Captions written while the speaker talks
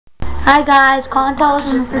Hi guys, Contos.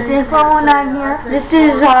 Mr. J419 here. This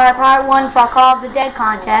is our part 1 for Call of the Dead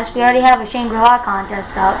contest. We already have a Shangri-La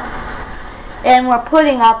contest up. And we're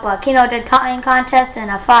putting up a Kino de Time contest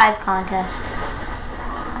and a 5 contest.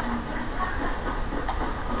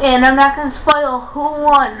 And I'm not going to spoil who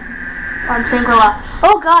won on Shangri-La.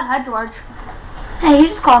 Oh god, hi George. Hey, you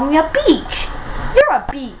just called me a beach. You're a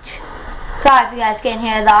beach. Sorry if you guys can't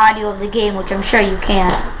hear the audio of the game, which I'm sure you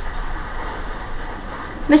can.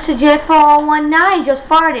 Mr. J4019 just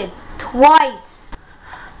farted twice.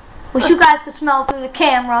 Wish you guys could smell through the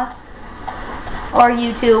camera. Or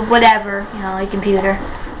YouTube, whatever, you know, your computer.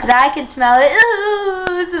 Because I can smell it.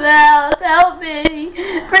 Ooh, it smells. Help me.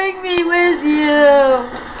 Bring me with you.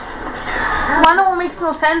 One of them makes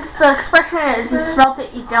no sense. The expression is, you smelt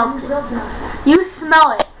it, you dealt it. You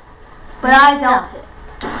smell it, but I dealt it.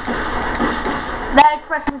 That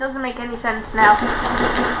expression doesn't make any sense now.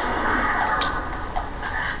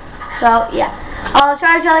 So, yeah. The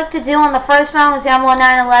charge I like to do on the first round with the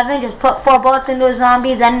M1911, just put 4 bullets into a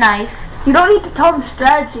zombie, then knife. You don't need to tell them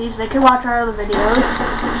strategies. They can watch our other videos.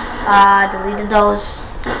 Deleted those.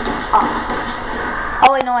 Oh,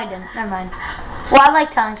 wait, no I didn't. Never mind. Well, I like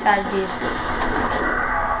telling strategies.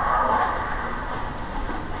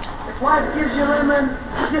 If life gives you lemons,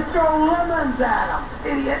 you throw lemons at them,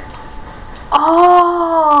 idiot.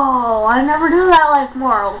 Oh, I never knew that life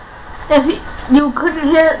moral. If you couldn't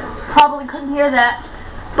hear, probably couldn't hear that,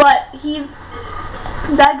 but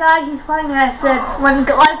that guy he's playing that said, when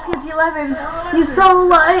life gives you lemons, you throw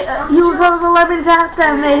the lemons at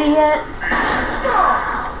them, idiot.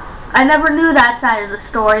 I never knew that side of the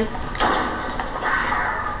story.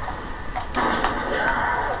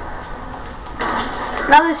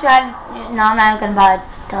 Another strategy. No, I'm not going to bother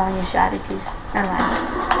telling you strategies. Never mind.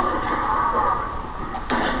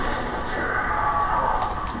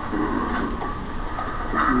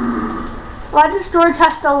 Why does George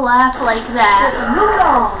have to laugh like that? Move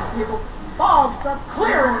on, people. Bogs are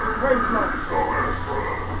clearing the graveyard.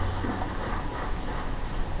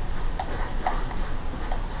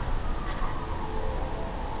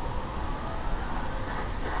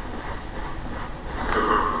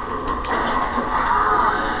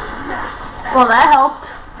 Well, that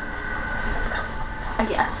helped. I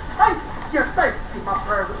guess. Hey, you think my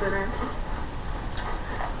prayers have been answered?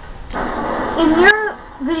 In your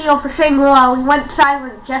video for Shangri-La, we went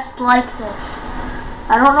silent just like this.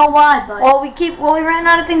 I don't know why, but... Well, we ran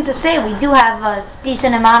out of things to say. We do have a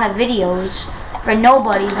decent amount of videos for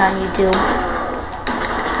nobodies on YouTube.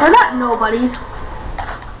 We're not nobodies.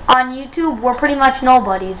 On YouTube, we're pretty much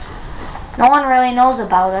nobodies. No one really knows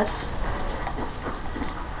about us.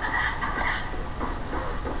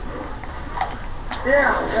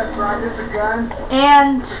 Yeah, that's right. It's a gun.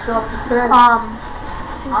 And, Self-defense.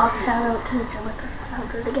 shout out to Jennifer.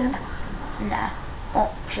 Again. Nah. Oh,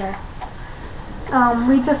 sure.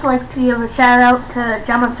 We just like to give a shout out to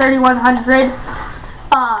Gemma 3100.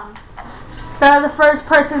 They're the first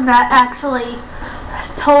person that actually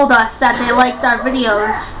told us that they liked our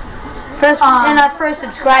videos. And our first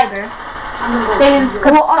subscriber. They didn't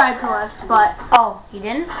subscribe to us, but... Oh, he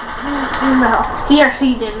didn't? No, he or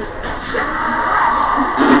she didn't.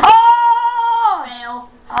 Oh! Fail.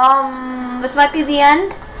 This might be the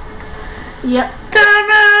end. Yep. Damn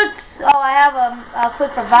it! Oh, I have a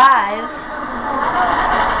quick revive.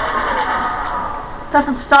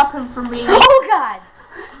 Doesn't stop him from being... Oh, God!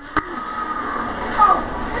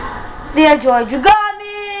 There, George, you got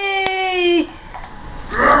me!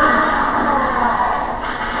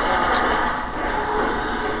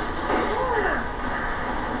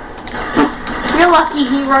 You're lucky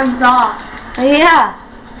he runs off. Yeah.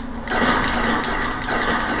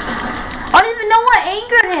 I don't even know what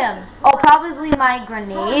angered him. Oh, probably my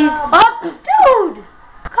grenade. Oh, dude!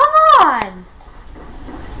 Come on!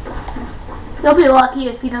 You'll be lucky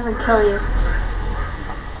if he doesn't kill you.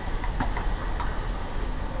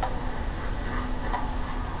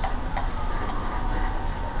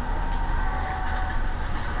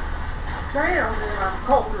 Damn, man, I'm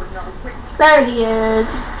colder than I was. There he is.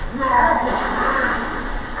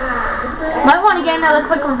 Might want to get another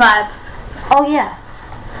quick revive. Oh, yeah.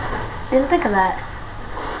 Didn't think of that.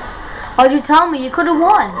 Why'd you tell me? You could have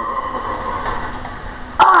won.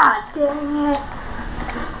 Ah, dang it.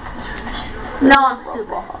 No, I'm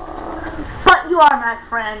stupid. But you are my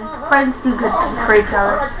friend. Friends do good things for each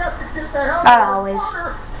other. Not always.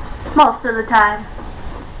 Most of the time.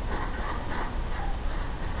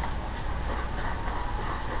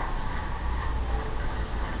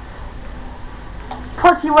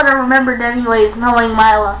 Plus, you would have remembered anyways, knowing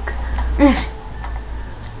my luck.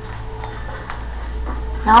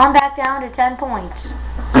 Now I'm back down to 10 points.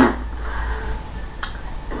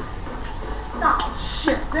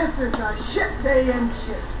 shit. This is a shit day in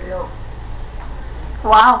Shitsville.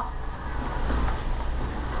 Wow.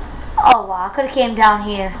 Oh wow, I could have came down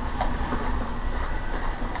here.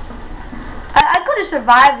 I could have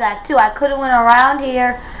survived that too. I could have went around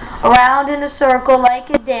here, around in a circle like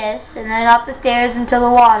this, and then up the stairs into the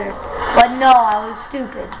water. But no, I was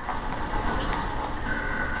stupid.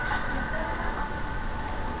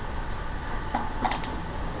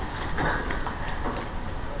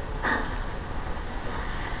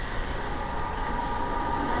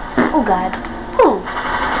 Oh God. Ooh.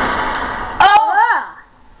 Oh!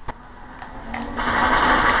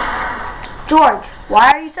 George,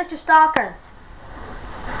 why are you such a stalker?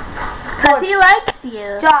 Because he likes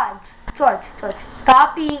you. George,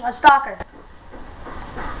 stop being a stalker.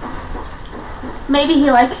 Maybe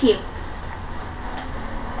he likes you.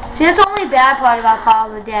 See, that's the only bad part about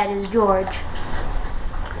Call of the Dead is George.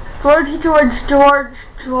 George.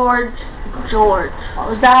 What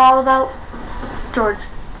was that all about? George.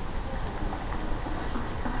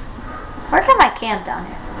 Where can I camp down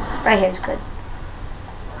here? Right here is good.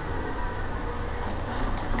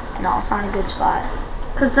 No, it's not a good spot.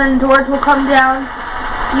 Because then George will come down,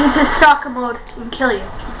 use his stalker mode, and kill you.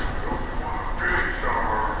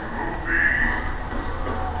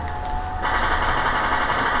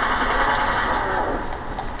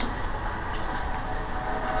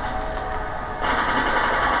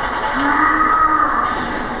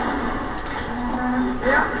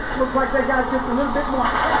 Yeah, looks like they got just a little bit more.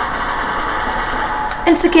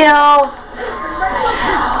 Insta-kill!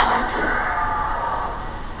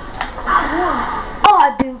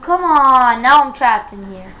 Oh, dude, come on. Now I'm trapped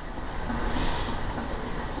in here.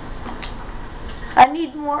 I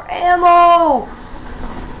need more ammo!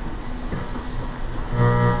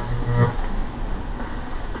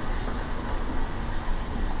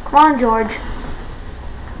 Come on, George.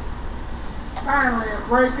 Finally, a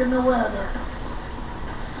break in the weather.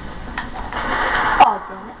 Oh,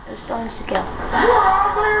 damn it. There's still insta-kill. We're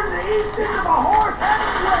all there in the east end of a horse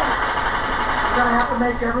having way. We're gonna have to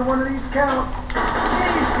make every one of these count.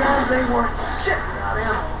 These guns ain't worth shit without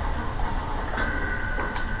ammo.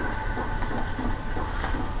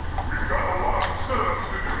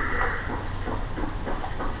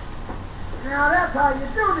 Now that's how you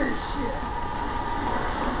do this shit.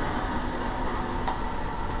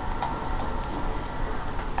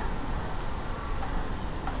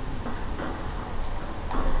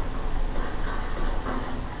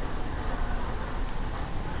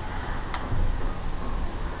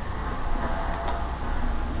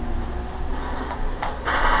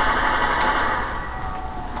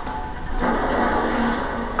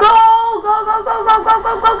 Go!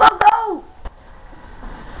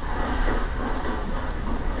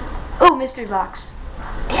 Oh, mystery box.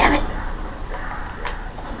 Damn it.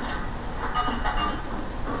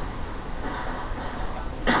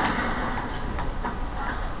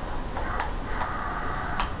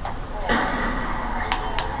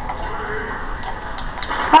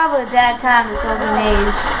 Probably a bad time to throw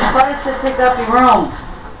grenades. Somebody said pick up your room.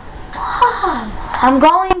 I'm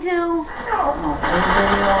going to.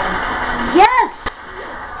 Yes!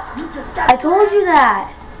 I told you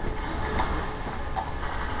that.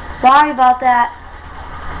 Sorry about that.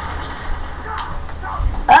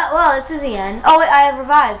 Well, this is the end. Oh, wait, I have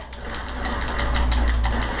revived.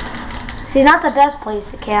 See, not the best place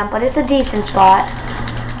to camp, but it's a decent spot.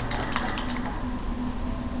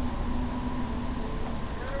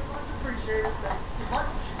 Appreciate it. Thank you much.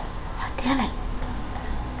 Oh, damn it.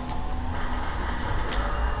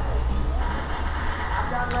 I've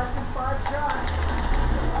got less than 5 shots.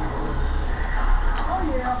 Oh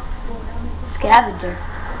yeah. Scavenger.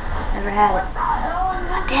 Never had it. What the hell in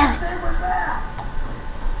God damn it. thing was that?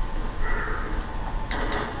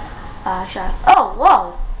 Shot. Oh,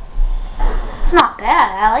 whoa. It's not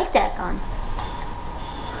bad. I like that gun.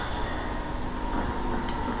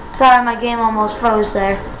 Sorry, my game almost froze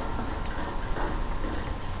there.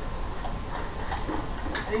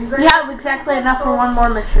 You have exactly enough for one more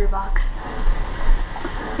mystery box.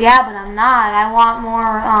 Yeah, but I'm not. I want more,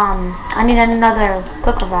 I need another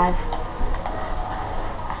quick revive.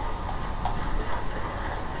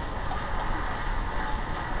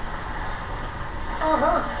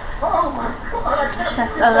 Oh my god, I can't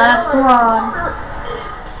That's get the last out of one. water.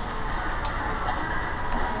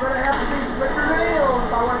 I'm gonna have to use my grenade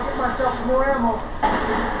if I want to get myself some more ammo.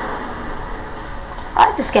 I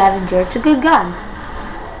like the scavenger. It's a good gun.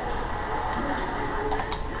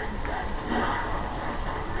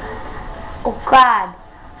 Oh God.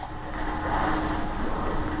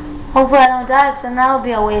 Hopefully I don't die, because then that'll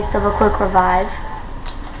be a waste of a quick revive.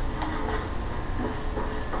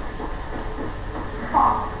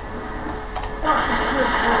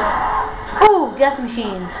 death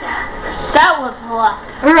machine. That was luck.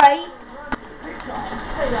 Right?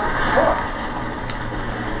 Stay on the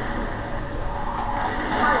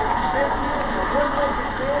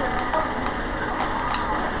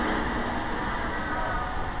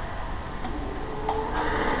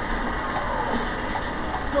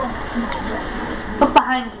Look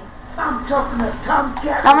behind you. I'm tough in the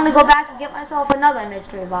tomcat. I'm gonna go back and get myself another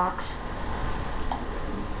mystery box.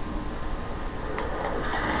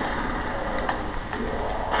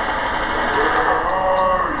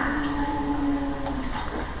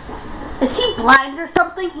 Is he blind or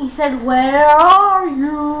something? He said, "Where are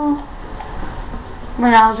you?"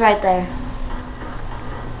 When I was right there.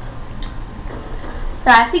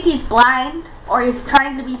 No, I think he's blind or he's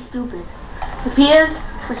trying to be stupid. If he is,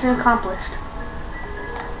 mission accomplished.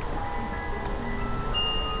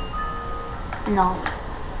 No.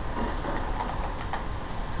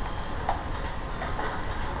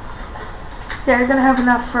 Yeah, you're gonna have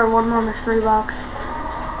enough for one more mystery box.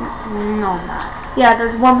 No, I'm not. Yeah,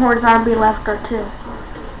 there's one more zombie left or two.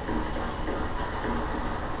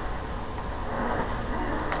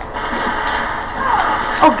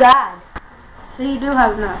 Oh God. So you do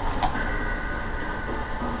have enough.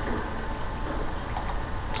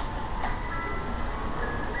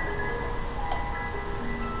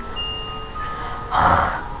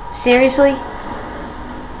 Seriously?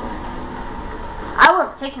 I would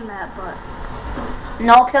have taken that, but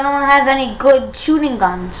No, because I don't want to have any good shooting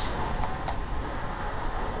guns.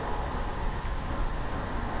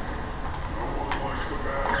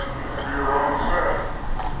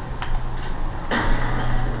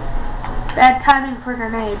 bad timing for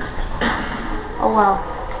grenades. Oh well.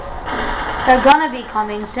 They're gonna be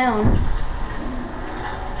coming soon.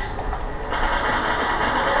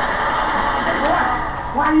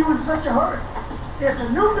 Why are you in such a hurry? It's a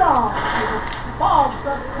new dawn. The fog's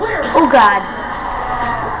clear. Oh God.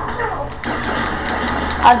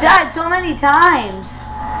 I've died so many times.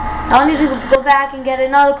 I'll need to go back and get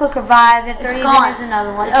another quick revive if there It's even gone. is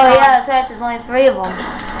another one. It's Oh gone. yeah, that's right, there's only 3 of them.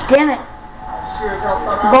 Damn it. Sure as hell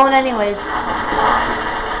thought I'm going anyways.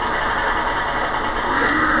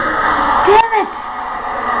 Damn it!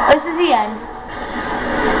 Oh, this is the end.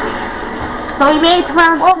 So we made it to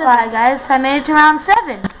round Well, 7. bye guys, I made it to round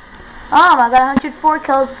 7. I got 104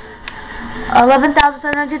 kills,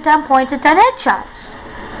 11,710 points, and 10 headshots.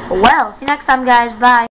 Well, see you next time guys, bye.